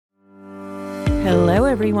Hello,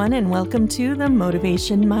 everyone, and welcome to The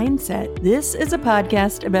Motivation Mindset. This is a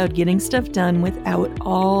podcast about getting stuff done without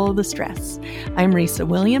all the stress. I'm Risa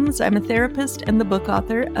Williams. I'm a therapist and the book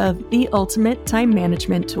author of The Ultimate Time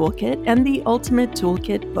Management Toolkit and The Ultimate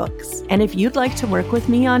Toolkit books. And if you'd like to work with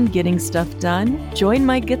me on getting stuff done, join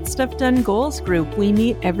my Get Stuff Done Goals group. We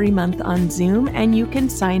meet every month on Zoom, and you can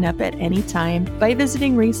sign up at any time by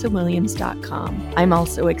visiting risawilliams.com. I'm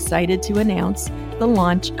also excited to announce the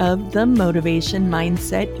launch of the Motivation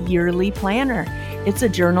Mindset Yearly Planner. It's a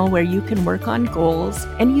journal where you can work on goals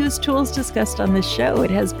and use tools discussed on this show.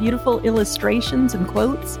 It has beautiful illustrations and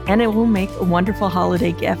quotes, and it will make a wonderful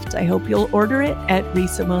holiday gift. I hope you'll order it at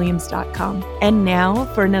risawilliams.com. And now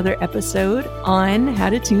for another episode on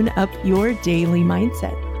how to tune up your daily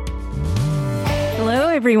mindset. Hello,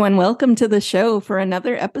 everyone. Welcome to the show for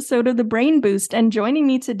another episode of The Brain Boost. And joining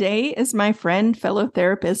me today is my friend, fellow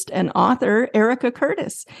therapist, and author, Erica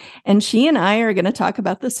Curtis. And she and I are going to talk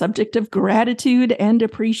about the subject of gratitude and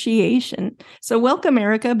appreciation. So welcome,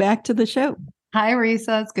 Erica, back to the show. Hi,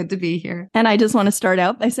 Risa. It's good to be here. And I just want to start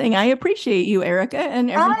out by saying I appreciate you, Erica, and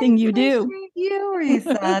everything you do. I appreciate you,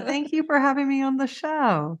 Risa. Thank you for having me on the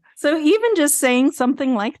show. So even just saying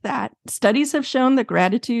something like that, studies have shown that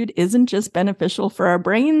gratitude isn't just beneficial for our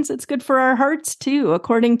brains, it's good for our hearts too.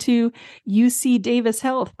 According to UC Davis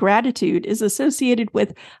Health, gratitude is associated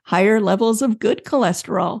with higher levels of good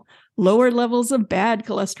cholesterol, lower levels of bad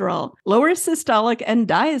cholesterol, lower systolic and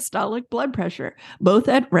diastolic blood pressure, both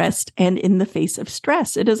at rest and in the face of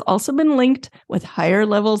stress. It has also been linked with higher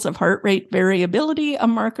levels of heart rate variability, a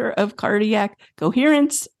marker of cardiac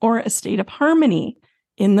coherence or a state of harmony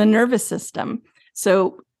in the nervous system.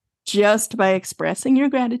 So just by expressing your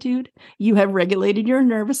gratitude, you have regulated your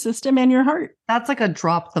nervous system and your heart. That's like a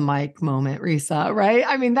drop the mic moment, Risa, right?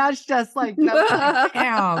 I mean, that's just like,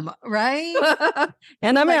 bam, right?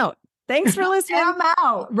 And I'm out. Thanks for listening. I'm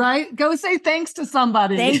out, right? Go say thanks to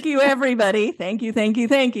somebody. Thank you, everybody. Thank you, thank you,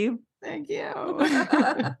 thank you. Thank you.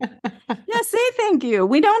 Yeah, say thank you.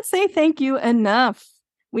 We don't say thank you enough.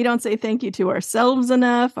 We don't say thank you to ourselves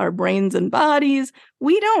enough, our brains and bodies.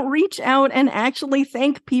 We don't reach out and actually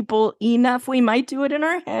thank people enough. We might do it in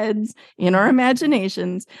our heads, in our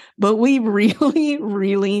imaginations, but we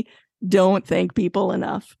really don't thank people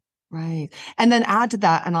enough. Right. And then add to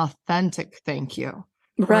that an authentic thank you.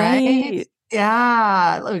 Right.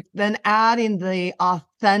 Yeah. Look, then adding the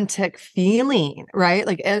authentic feeling, right?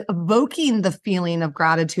 Like evoking the feeling of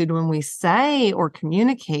gratitude when we say or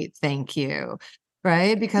communicate thank you,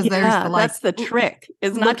 right? Because that's the trick.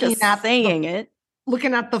 It's not just saying it.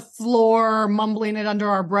 Looking at the floor, mumbling it under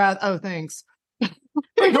our breath. Oh, thanks.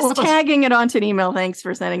 We're just tagging it onto an email. Thanks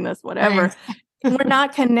for sending this, whatever. Thanks. We're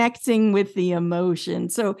not connecting with the emotion.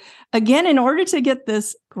 So again, in order to get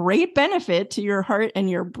this great benefit to your heart and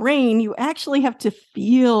your brain, you actually have to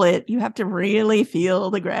feel it. You have to really feel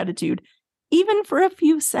the gratitude. Even for a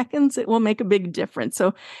few seconds, it will make a big difference.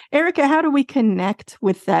 So Erica, how do we connect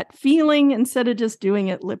with that feeling instead of just doing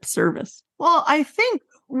it lip service? Well, I think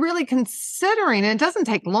really considering, and it doesn't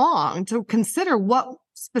take long to consider what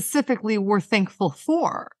specifically we're thankful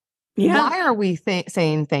for. Yeah. Why are we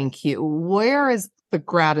saying thank you? Where is the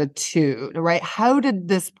gratitude, right? How did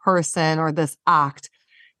this person or this act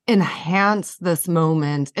enhance this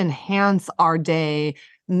moment, enhance our day,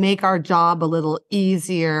 make our job a little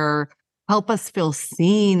easier, help us feel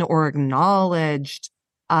seen or acknowledged?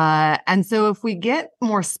 And so if we get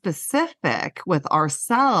more specific with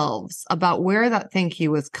ourselves about where that thank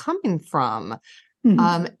you is coming from,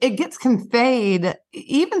 it gets conveyed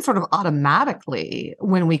even sort of automatically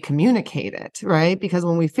when we communicate it, right? Because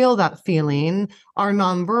when we feel that feeling, our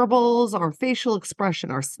nonverbals, our facial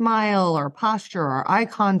expression, our smile, our posture, our eye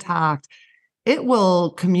contact, it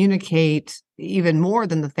will communicate even more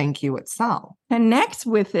than the thank you itself. Connect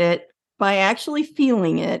with it by actually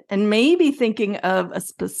feeling it and maybe thinking of a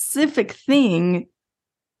specific thing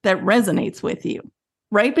that resonates with you,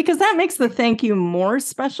 right? Because that makes the thank you more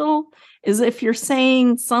special, is if you're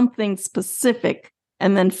saying something specific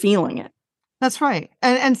and then feeling it. That's right.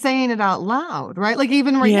 And saying it out loud, right? Like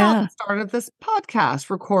even right now, at the start of this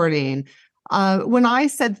podcast recording, when I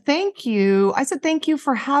said thank you, I said thank you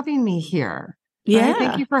for having me here. Yeah. Right?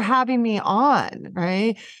 Thank you for having me on,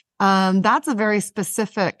 right? That's a very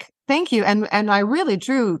specific thank you. And I really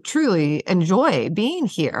truly enjoy being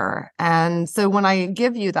here. And so when I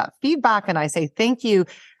give you that feedback and I say thank you,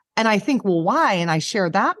 and I think, well, why? And I share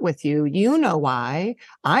that with you. You know why.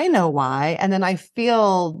 I know why. And then I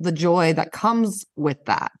feel the joy that comes with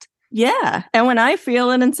that. Yeah. And when I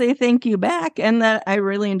feel it and say thank you back, and that I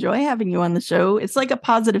really enjoy having you on the show, it's like a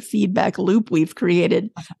positive feedback loop we've created.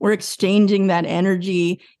 We're exchanging that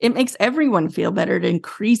energy. It makes everyone feel better. It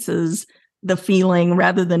increases the feeling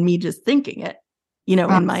rather than me just thinking it,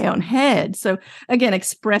 in my own head. So again,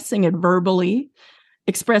 expressing it verbally,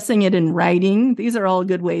 expressing it in writing. These are all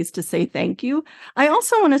good ways to say thank you. I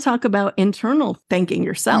also want to talk about internal thanking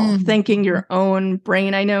yourself, thanking your own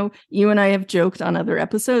brain. I know you and I have joked on other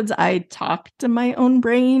episodes. I talk to my own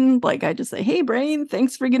brain. Like I just say, hey, brain,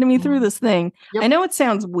 thanks for getting me through this thing. Yep. I know it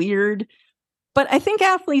sounds weird, but I think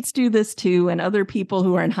athletes do this too. And other people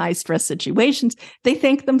who are in high stress situations, they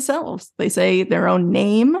thank themselves. They say their own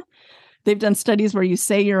name. They've done studies where you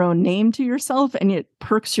say your own name to yourself and it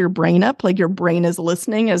perks your brain up, like your brain is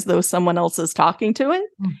listening as though someone else is talking to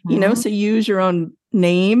it. So use your own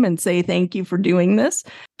name and say, thank you for doing this.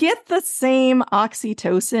 Get the same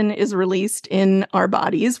oxytocin is released in our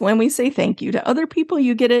bodies when we say thank you to other people.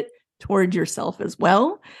 You get it toward yourself as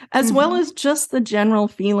well as just the general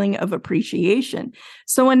feeling of appreciation.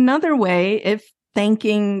 So another way, if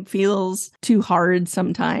thanking feels too hard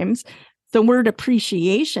sometimes, the word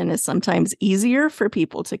appreciation is sometimes easier for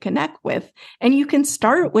people to connect with. And you can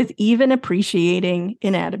start with even appreciating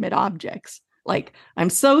inanimate objects. Like, I'm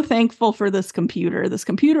so thankful for this computer. This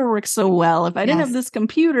computer works so well. If I didn't have this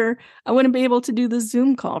computer, I wouldn't be able to do the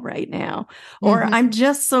Zoom call right now. Or I'm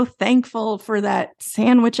just so thankful for that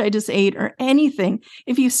sandwich I just ate, or anything.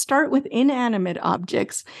 If you start with inanimate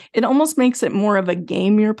objects, it almost makes it more of a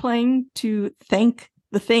game you're playing to thank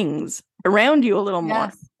the things around you a little more.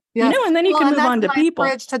 Yes. And then you can move on to people.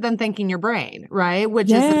 Bridge to then thinking your brain, right?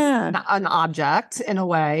 Which is an object in a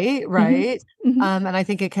way, right? And I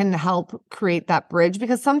think it can help create that bridge,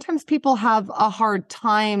 because sometimes people have a hard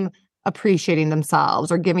time appreciating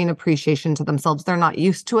themselves or giving appreciation to themselves. They're not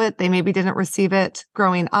used to it. They maybe didn't receive it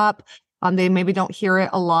growing up. They maybe don't hear it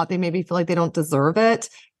a lot. They maybe feel like they don't deserve it.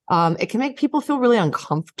 It can make people feel really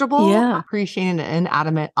uncomfortable appreciating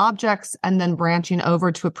inanimate objects, and then branching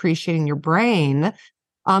over to appreciating your brain.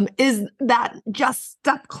 Is that just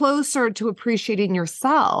step closer to appreciating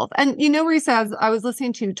yourself? And Risa, as I was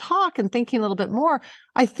listening to you talk and thinking a little bit more,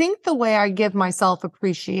 I think the way I give myself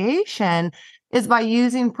appreciation is by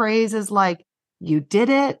using phrases like, you did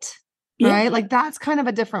it, right? Like that's kind of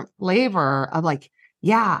a different flavor of like,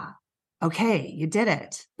 yeah, okay, you did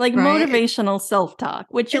it. Like motivational self-talk,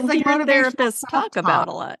 which you'll hear therapists talk about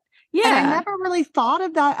a lot. Yeah. And I never really thought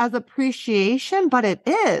of that as appreciation, but it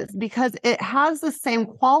is, because it has the same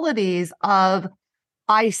qualities of,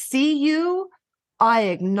 I see you, I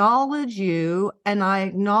acknowledge you, and I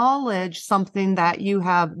acknowledge something that you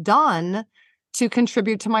have done to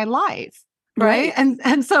contribute to my life. Right.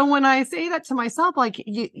 And so when I say that to myself, like,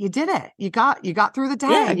 you did it, you got through the day.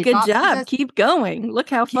 Yeah, good job. Keep going. Look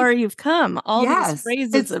how far you've come. All these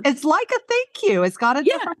phrases. It's like a thank you. It's got a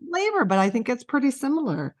different flavor, but I think it's pretty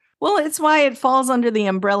similar. Well, it's why it falls under the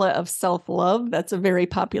umbrella of self-love. That's a very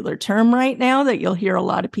popular term right now that you'll hear a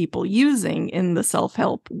lot of people using in the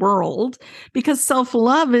self-help world, because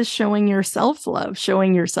self-love is showing your self-love,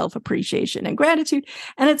 showing your self-appreciation and gratitude.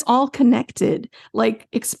 And it's all connected. Like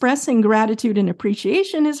expressing gratitude and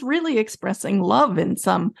appreciation is really expressing love in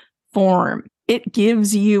some form. It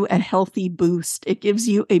gives you a healthy boost. It gives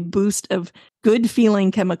you a boost of good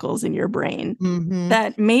feeling chemicals in your brain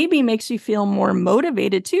that maybe makes you feel more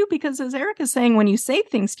motivated too, because as Erica is saying, when you say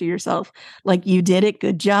things to yourself, like you did it,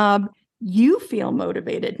 good job, you feel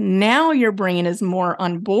motivated. Now your brain is more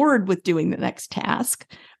on board with doing the next task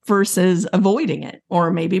versus avoiding it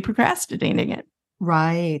or maybe procrastinating it.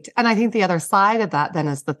 Right. And I think the other side of that then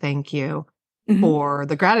is the thank you for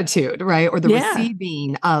the gratitude, right? Or the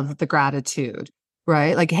receiving of the gratitude.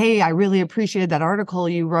 Right? Like, hey, I really appreciated that article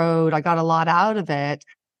you wrote. I got a lot out of it.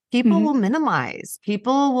 People will minimize.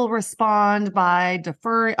 People will respond by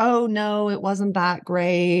deferring. Oh, no, it wasn't that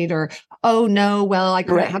great. Or, oh, no, well, I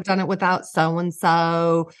couldn't have done it without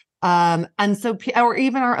so-and-so. And so, or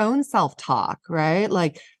even our own self-talk, right?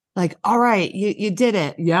 Like, all right, you did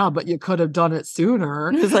it. Yeah, but you could have done it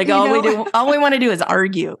sooner. It's like all we want to do is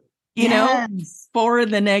argue. You know, for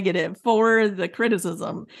the negative, for the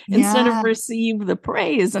criticism, instead of receive the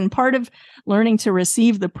praise. And part of learning to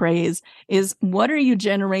receive the praise is, what are you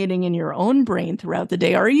generating in your own brain throughout the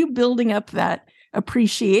day? Are you building up that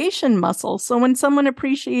appreciation muscle? So when someone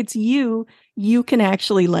appreciates you, you can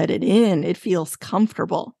actually let it in. It feels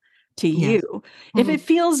comfortable to you. If it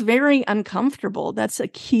feels very uncomfortable, that's a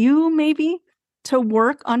cue maybe to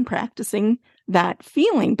work on practicing that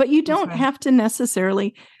feeling. But you don't have to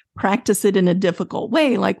necessarily practice it in a difficult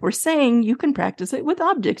way. Like we're saying, you can practice it with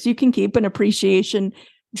objects. You can keep an appreciation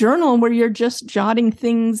journal where you're just jotting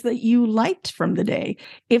things that you liked from the day.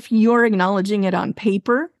 If you're acknowledging it on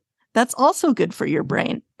paper, that's also good for your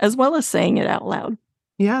brain, as well as saying it out loud.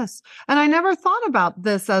 Yes. And I never thought about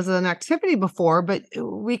this as an activity before, but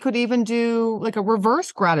we could even do like a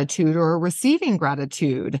reverse gratitude or a receiving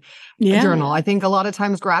gratitude journal. I think a lot of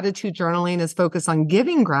times gratitude journaling is focused on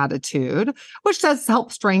giving gratitude, which does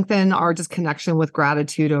help strengthen our just connection with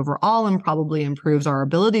gratitude overall and probably improves our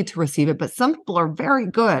ability to receive it. But some people are very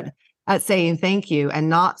good at saying thank you and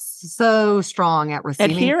not so strong at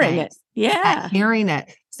receiving at hearing things. it. Yeah. At hearing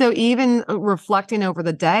it. So even reflecting over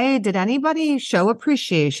the day, did anybody show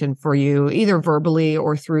appreciation for you, either verbally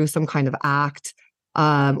or through some kind of act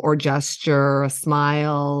or gesture, a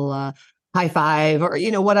smile, a high five, or,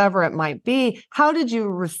 whatever it might be? How did you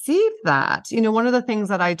receive that? One of the things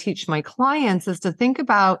that I teach my clients is to think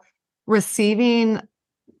about receiving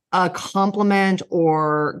a compliment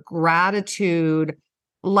or gratitude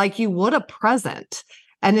like you would a present.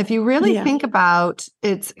 And if you really think about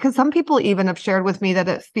it, because some people even have shared with me that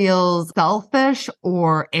it feels selfish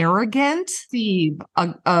or arrogant to receive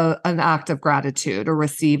an act of gratitude or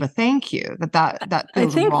receive a thank you, that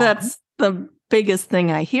feels I think wrong. That's the biggest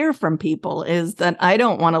thing I hear from people is that I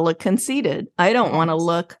don't want to look conceited. I don't want to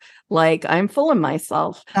look like I'm full of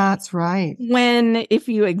myself. That's right. When if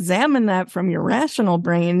you examine that from your rational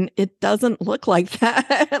brain, it doesn't look like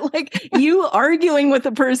that. Like you arguing with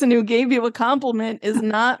the person who gave you a compliment is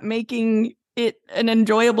not making it an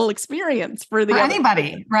enjoyable experience for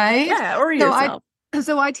anybody, right? Yeah, or yourself.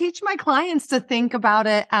 So I teach my clients to think about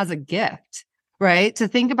it as a gift. Right? To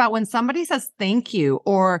think about when somebody says thank you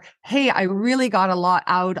or, hey, I really got a lot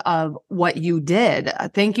out of what you did.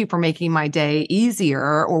 Thank you for making my day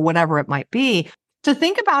easier or whatever it might be. To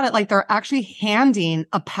think about it like they're actually handing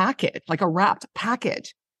a package, like a wrapped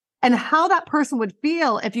package, and how that person would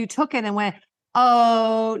feel if you took it and went,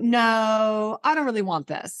 oh, no, I don't really want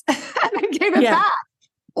this and then gave it back.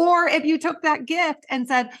 Or if you took that gift and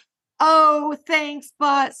said, oh, thanks,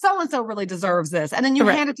 but so-and-so really deserves this. And then you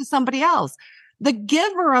hand it to somebody else. The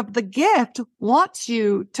giver of the gift wants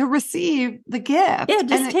you to receive the gift. Yeah,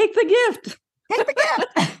 just take the gift. Take the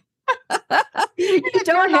gift. You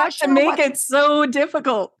don't have to make it so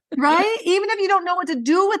difficult. Right? Even if you don't know what to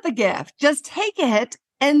do with the gift, just take it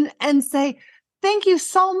and say, thank you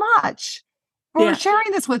so much for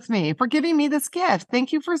sharing this with me, for giving me this gift.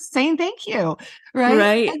 Thank you for saying thank you.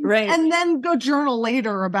 Right. And then go journal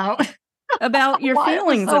later about your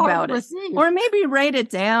feelings about it. Or maybe write it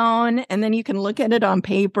down and then you can look at it on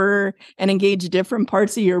paper and engage different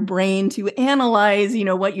parts of your brain to analyze,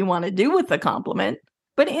 what you want to do with the compliment.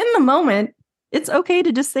 But in the moment, it's okay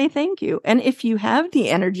to just say thank you. And if you have the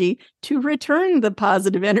energy to return the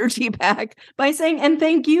positive energy back by saying, and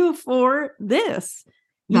thank you for this,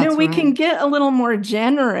 we can get a little more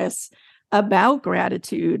generous about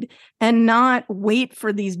gratitude and not wait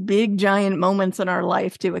for these big giant moments in our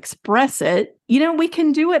life to express it. We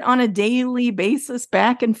can do it on a daily basis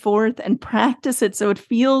back and forth and practice it so it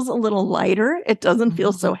feels a little lighter. It doesn't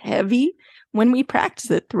feel so heavy when we practice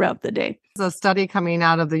it throughout the day. There's a study coming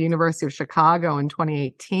out of the University of Chicago in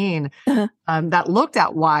 2018 that looked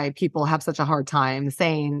at why people have such a hard time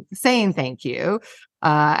saying thank you.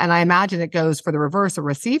 And I imagine it goes for the reverse of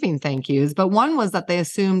receiving thank yous. But one was that they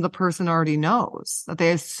assume the person already knows, that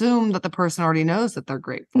they assume that the person already knows that they're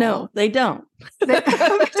grateful. No, they don't.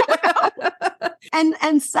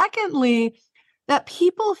 And secondly, that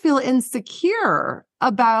people feel insecure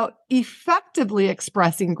about effectively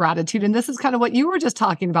expressing gratitude. And this is kind of what you were just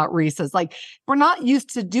talking about, Risa. It's like, we're not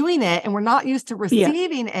used to doing it and we're not used to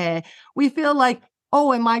receiving it. We feel like,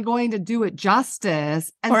 oh, am I going to do it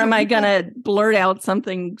justice? And or am I going to blurt out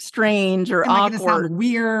something strange or awkward? Am I going to sound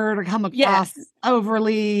weird or come across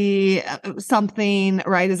overly something,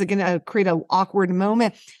 right? Is it going to create an awkward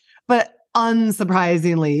moment? But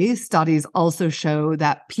unsurprisingly, studies also show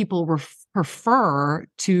that people prefer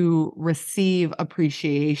to receive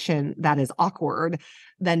appreciation that is awkward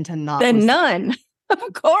than to not. Than none,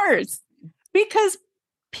 of course. Because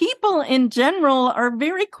people in general are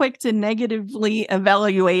very quick to negatively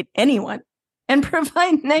evaluate anyone and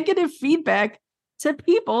provide negative feedback to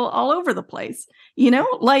people all over the place.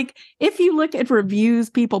 Like if you look at reviews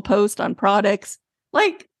people post on products,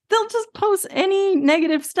 like they'll just post any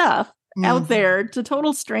negative stuff out there to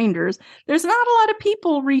total strangers. There's not a lot of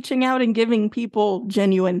people reaching out and giving people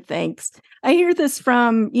genuine thanks. I hear this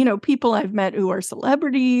from, people I've met who are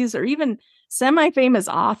celebrities or even semi-famous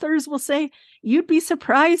authors will say, you'd be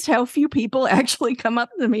surprised how few people actually come up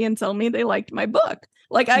to me and tell me they liked my book.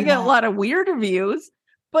 Like I get a lot of weird reviews,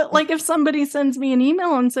 But like if somebody sends me an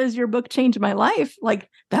email and says your book changed my life, like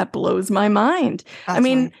that blows my mind. That's I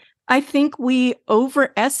mean, right. I think we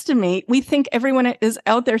overestimate. We think everyone is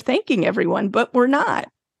out there thanking everyone, but we're not.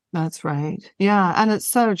 That's right. Yeah. And it's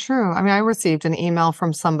so true. I mean, I received an email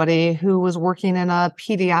from somebody who was working in a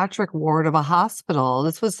pediatric ward of a hospital.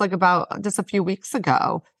 This was like about just a few weeks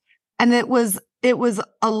ago. And it was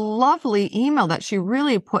a lovely email that she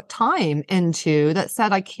really put time into that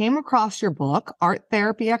said, I came across your book, Art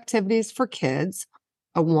Therapy Activities for Kids.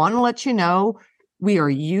 I want to let you know we are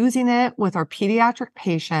using it with our pediatric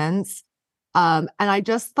patients. And I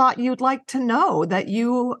just thought you'd like to know that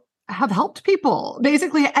you have helped people,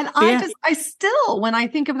 basically. And I still, when I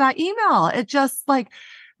think of that email, it just like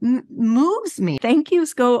moves me. Thank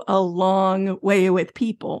yous go a long way with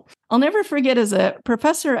people. I'll never forget as a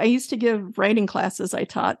professor, I used to give writing classes I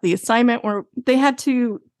taught. The assignment where they had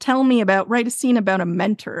to write a scene about a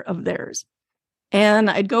mentor of theirs. And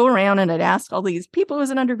I'd go around and I'd ask all these people, it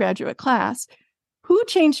was an undergraduate class, who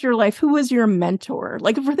changed your life? Who was your mentor?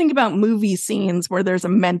 Like if we're thinking about movie scenes where there's a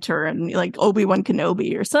mentor and like Obi-Wan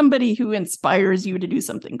Kenobi or somebody who inspires you to do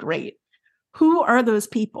something great, who are those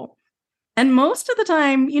people? And most of the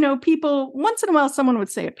time, people, once in a while, someone would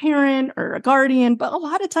say a parent or a guardian, but a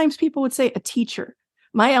lot of times people would say a teacher,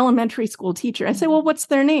 my elementary school teacher. I say, well, what's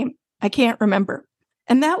their name? I can't remember.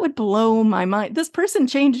 And that would blow my mind. This person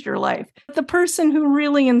changed your life. The person who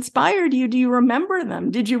really inspired you, do you remember them?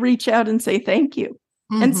 Did you reach out and say thank you?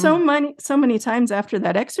 Mm-hmm. And so many times after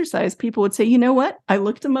that exercise, people would say, you know what? I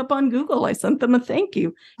looked them up on Google. I sent them a thank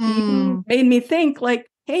you. You made me think like,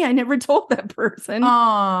 hey, I never told that person.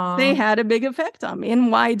 Aww. They had a big effect on me.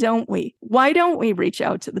 And why don't we? Why don't we reach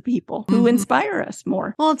out to the people who inspire us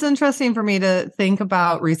more? Well, it's interesting for me to think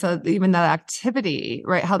about, Risa, even that activity,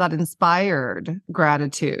 right? How that inspired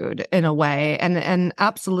gratitude in a way. And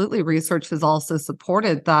absolutely research has also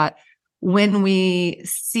supported that when we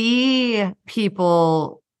see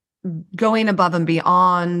people going above and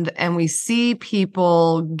beyond and we see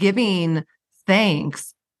people giving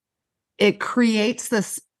thanks, it creates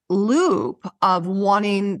this loop of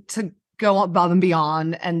wanting to go above and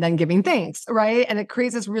beyond and then giving thanks, right? And it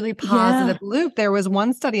creates this really positive loop. There was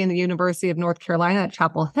one study in the University of North Carolina at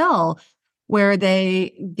Chapel Hill where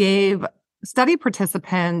they gave study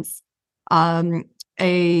participants a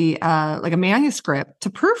manuscript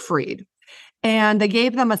to proofread. And they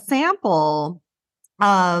gave them a sample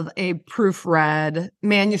of a proofread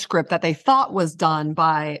manuscript that they thought was done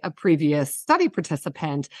by a previous study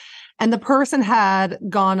participant. And the person had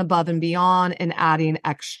gone above and beyond in adding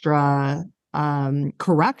extra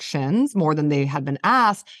corrections, more than they had been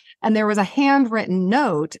asked. And there was a handwritten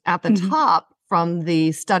note at the top from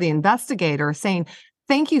the study investigator saying,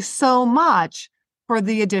 thank you so much for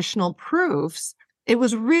the additional proofs. It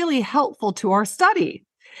was really helpful to our study,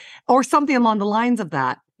 or something along the lines of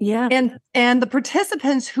that. Yeah. And the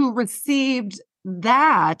participants who received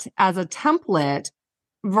that as a template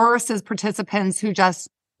versus participants who just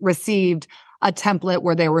received a template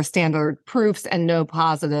where there were standard proofs and no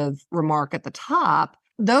positive remark at the top,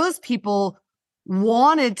 those people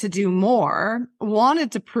wanted to do more,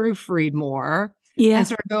 wanted to proofread more, and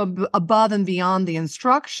sort of go above and beyond the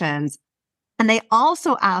instructions. And they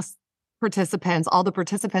also asked all the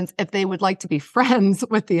participants, if they would like to be friends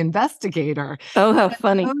with the investigator. Oh, how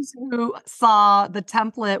funny. Those who saw the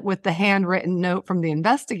template with the handwritten note from the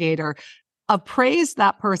investigator appraised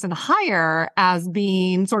that person higher as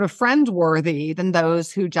being sort of friend-worthy than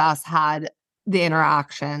those who just had the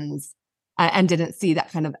interactions and didn't see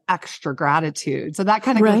that kind of extra gratitude. So that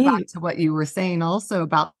kind of goes back to what you were saying also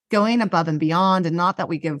about going above and beyond, and not that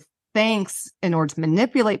we give thanks in order to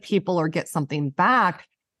manipulate people or get something back,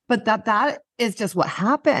 but that is just what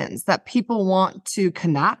happens, that people want to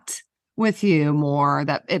connect with you more,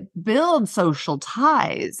 that it builds social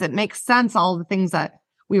ties. It makes sense, all the things that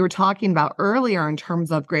we were talking about earlier in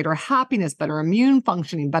terms of greater happiness, better immune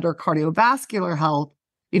functioning, better cardiovascular health,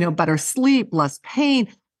 better sleep, less pain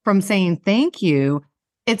from saying thank you.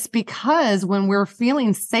 It's because when we're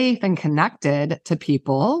feeling safe and connected to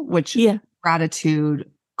people, which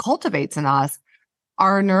gratitude cultivates in us,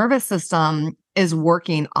 our nervous system is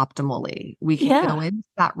working optimally. We can go into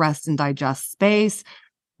that rest and digest space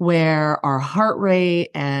where our heart rate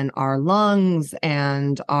and our lungs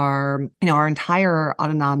and our entire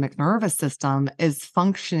autonomic nervous system is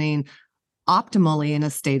functioning optimally in a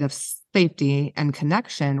state of safety and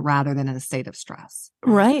connection rather than in a state of stress.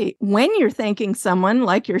 Right. When you're thanking someone,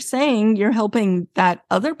 like you're saying, you're helping that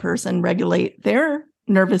other person regulate their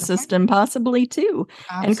nervous system possibly too.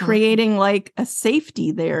 Absolutely. And creating like a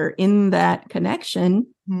safety there in that connection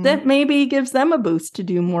that maybe gives them a boost to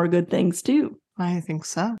do more good things too. I think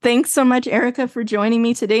so. Thanks so much, Erica, for joining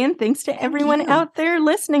me today. And thanks to everyone out there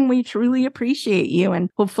listening. We truly appreciate you. And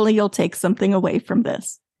hopefully you'll take something away from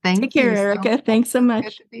this. Take care, Erica. Thanks so much.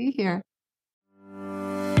 Good to be here.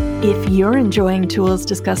 If you're enjoying tools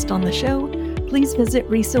discussed on the show, please visit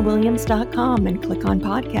risawilliams.com and click on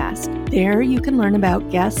podcast. There you can learn about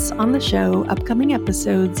guests on the show, upcoming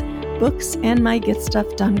episodes, books, and my Get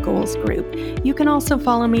Stuff Done Goals group. You can also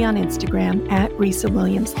follow me on Instagram at Risa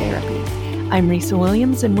Williams Therapy. I'm Risa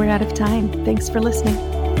Williams, and we're out of time. Thanks for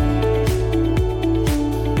listening.